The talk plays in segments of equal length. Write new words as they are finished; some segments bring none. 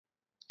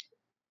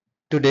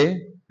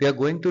Today, we are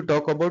going to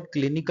talk about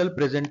clinical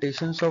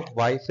presentations of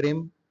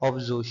Y-frame of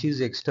Joshi's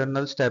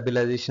external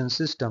stabilization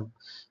system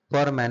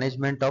for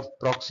management of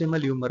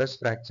proximal humerus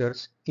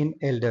fractures in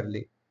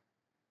elderly.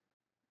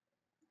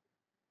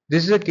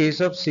 This is a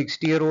case of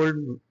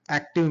 60-year-old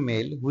active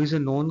male who is a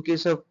known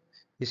case of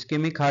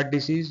ischemic heart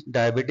disease,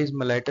 diabetes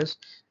mellitus,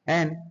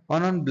 and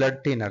on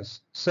blood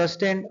thinners,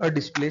 sustained a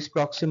displaced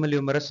proximal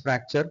humerus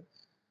fracture.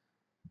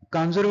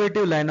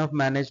 Conservative line of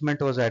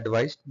management was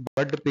advised,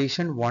 but the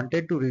patient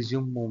wanted to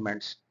resume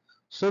movements.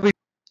 So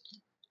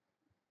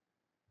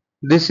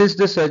this is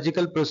the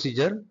surgical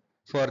procedure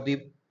for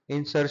the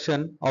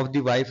insertion of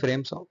the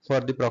Y-frames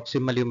for the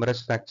proximal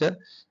humerus fracture.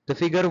 The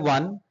figure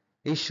 1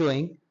 is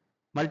showing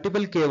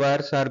multiple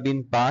K-wires are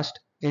being passed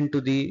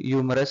into the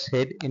humerus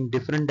head in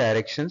different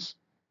directions.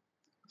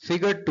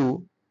 Figure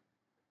 2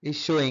 is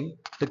showing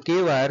the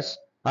K-wires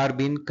are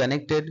being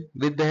connected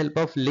with the help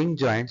of link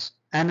joints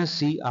and a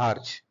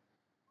C-arch.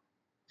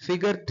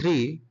 Figure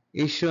 3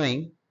 is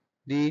showing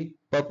the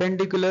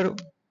perpendicular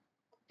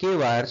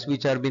K-wires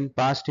which are being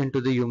passed into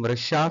the humerus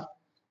shaft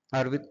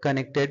are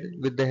connected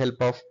with the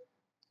help of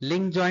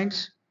link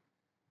joints,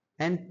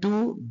 and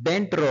two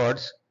bent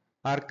rods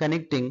are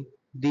connecting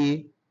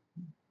the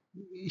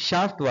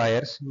shaft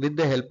wires with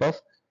the help of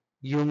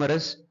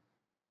humerus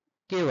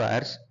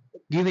K-wires,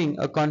 giving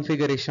a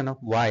configuration of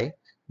Y.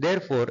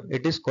 Therefore,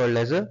 it is called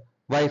as a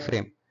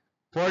Y-frame.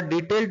 For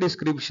detailed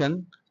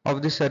description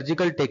of the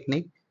surgical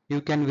technique, you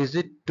can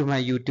visit to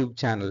my YouTube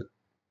channel.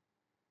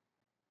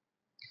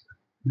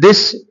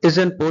 This is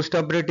a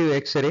post-operative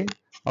X-ray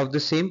of the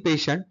same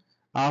patient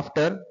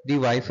after the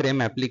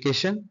Y-frame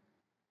application.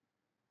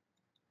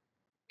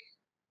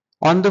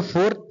 On the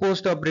fourth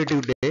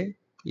post-operative day,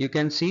 you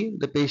can see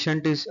the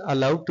patient is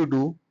allowed to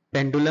do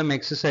pendulum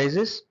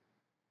exercises.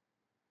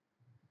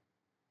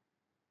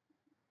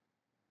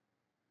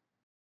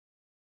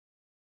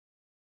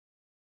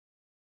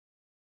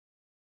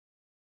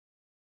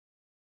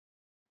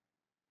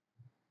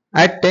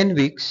 At 10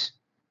 weeks,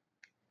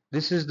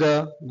 this is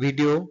the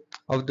video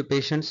of the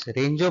patient's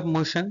range of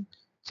motion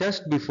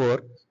just before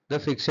the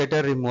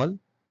fixator removal,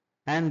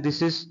 and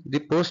this is the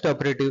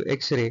post-operative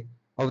X-ray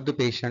of the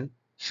patient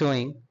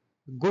showing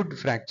good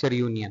fracture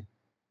union.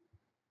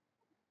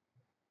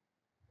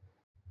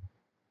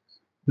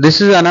 This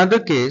is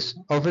another case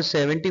of a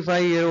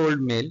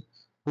 75-year-old male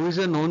who is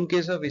a known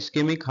case of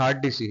ischemic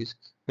heart disease,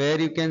 where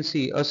you can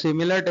see a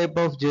similar type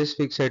of J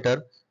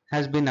fixator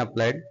has been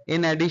applied.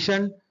 In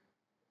addition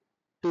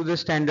to the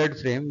standard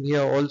frame, we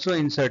have also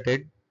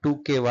inserted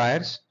two K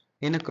wires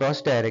in a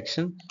cross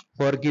direction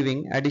for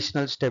giving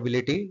additional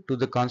stability to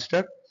the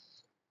construct.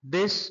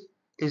 This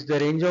is the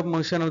range of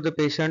motion of the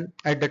patient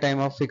at the time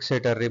of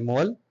fixator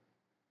removal.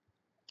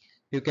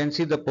 You can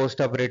see the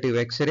post-operative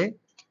X-ray,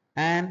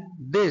 and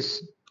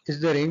this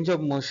is the range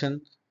of motion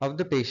of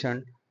the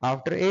patient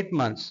after 8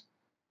 months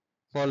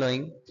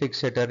following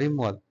fixator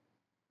removal.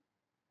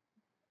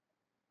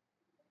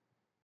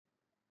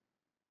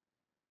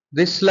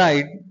 This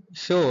slide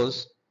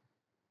shows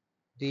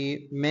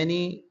the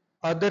many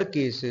other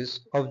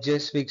cases of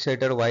just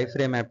fixator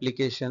Y-frame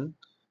application,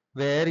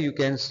 where you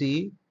can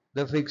see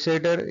the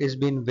fixator is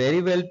being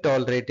very well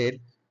tolerated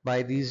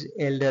by these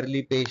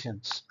elderly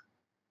patients.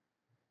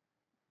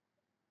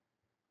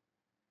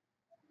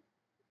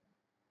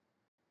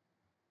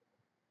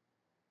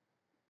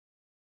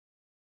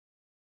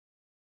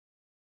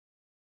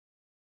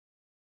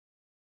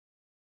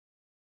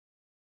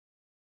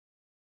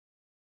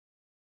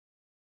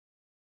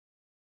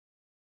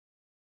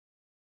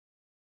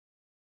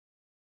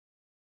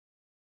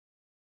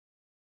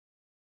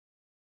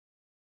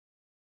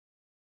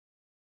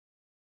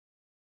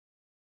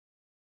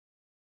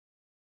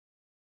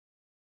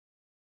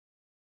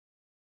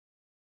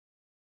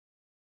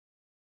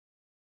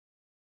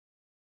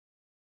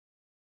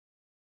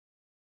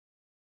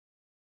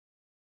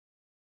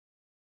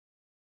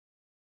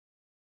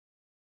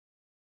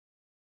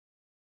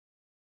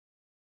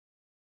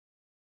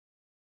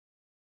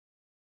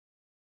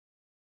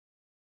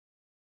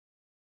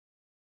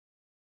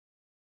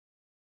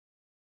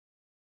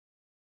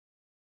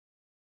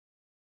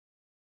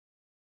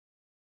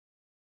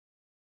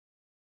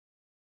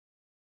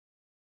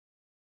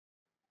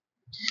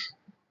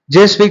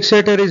 J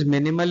fixator is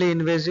minimally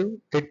invasive.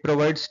 It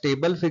provides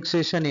stable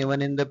fixation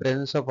even in the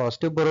presence of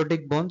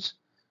osteoporotic bones.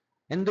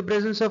 In the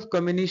presence of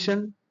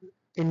comminution,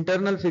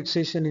 internal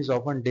fixation is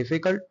often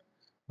difficult,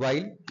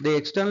 while the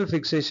external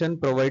fixation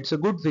provides a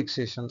good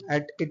fixation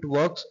and it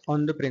works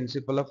on the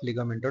principle of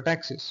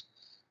ligamentotaxis.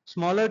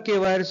 Smaller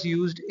K-wires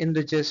used in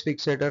the chest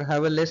fixator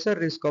have a lesser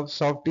risk of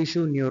soft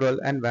tissue, neural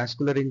and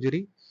vascular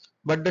injury,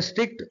 but the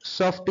strict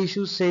soft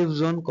tissue safe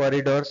zone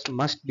corridors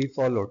must be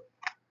followed.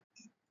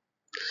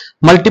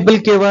 Multiple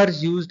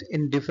K-wires used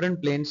in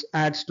different planes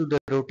adds to the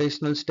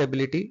rotational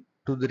stability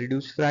to the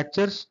reduced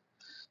fractures.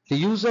 The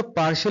use of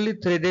partially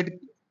threaded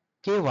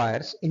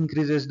K-wires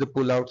increases the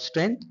pull-out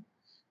strength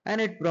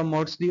and it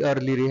promotes the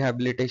early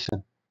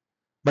rehabilitation.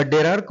 But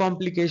there are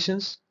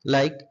complications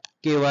like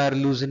K-wire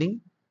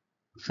loosening,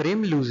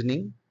 frame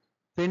loosening,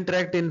 pin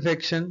tract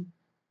infection,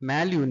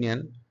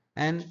 malunion,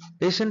 and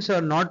patients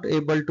are not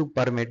able to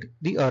permit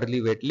the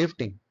early weight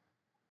lifting.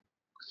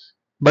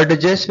 But the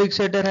chest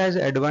fixator has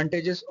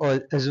advantages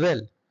as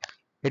well.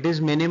 It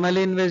is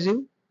minimally invasive,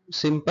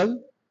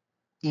 simple,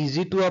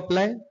 easy to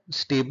apply,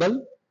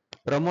 stable,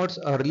 promotes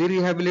early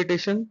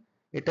rehabilitation.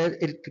 It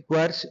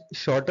requires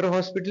shorter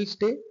hospital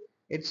stay.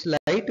 It's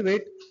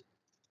lightweight.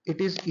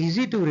 It is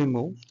easy to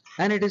remove,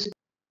 and it is.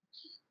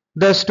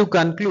 Thus, to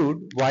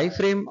conclude,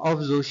 Y-frame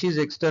of Joshi's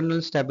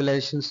external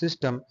stabilization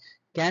system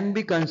can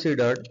be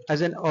considered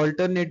as an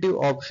alternative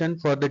option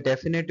for the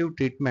definitive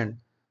treatment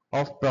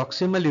of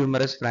proximal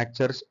humerus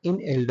fractures in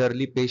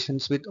elderly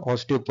patients with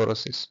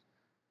osteoporosis.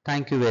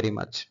 Thank you very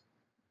much.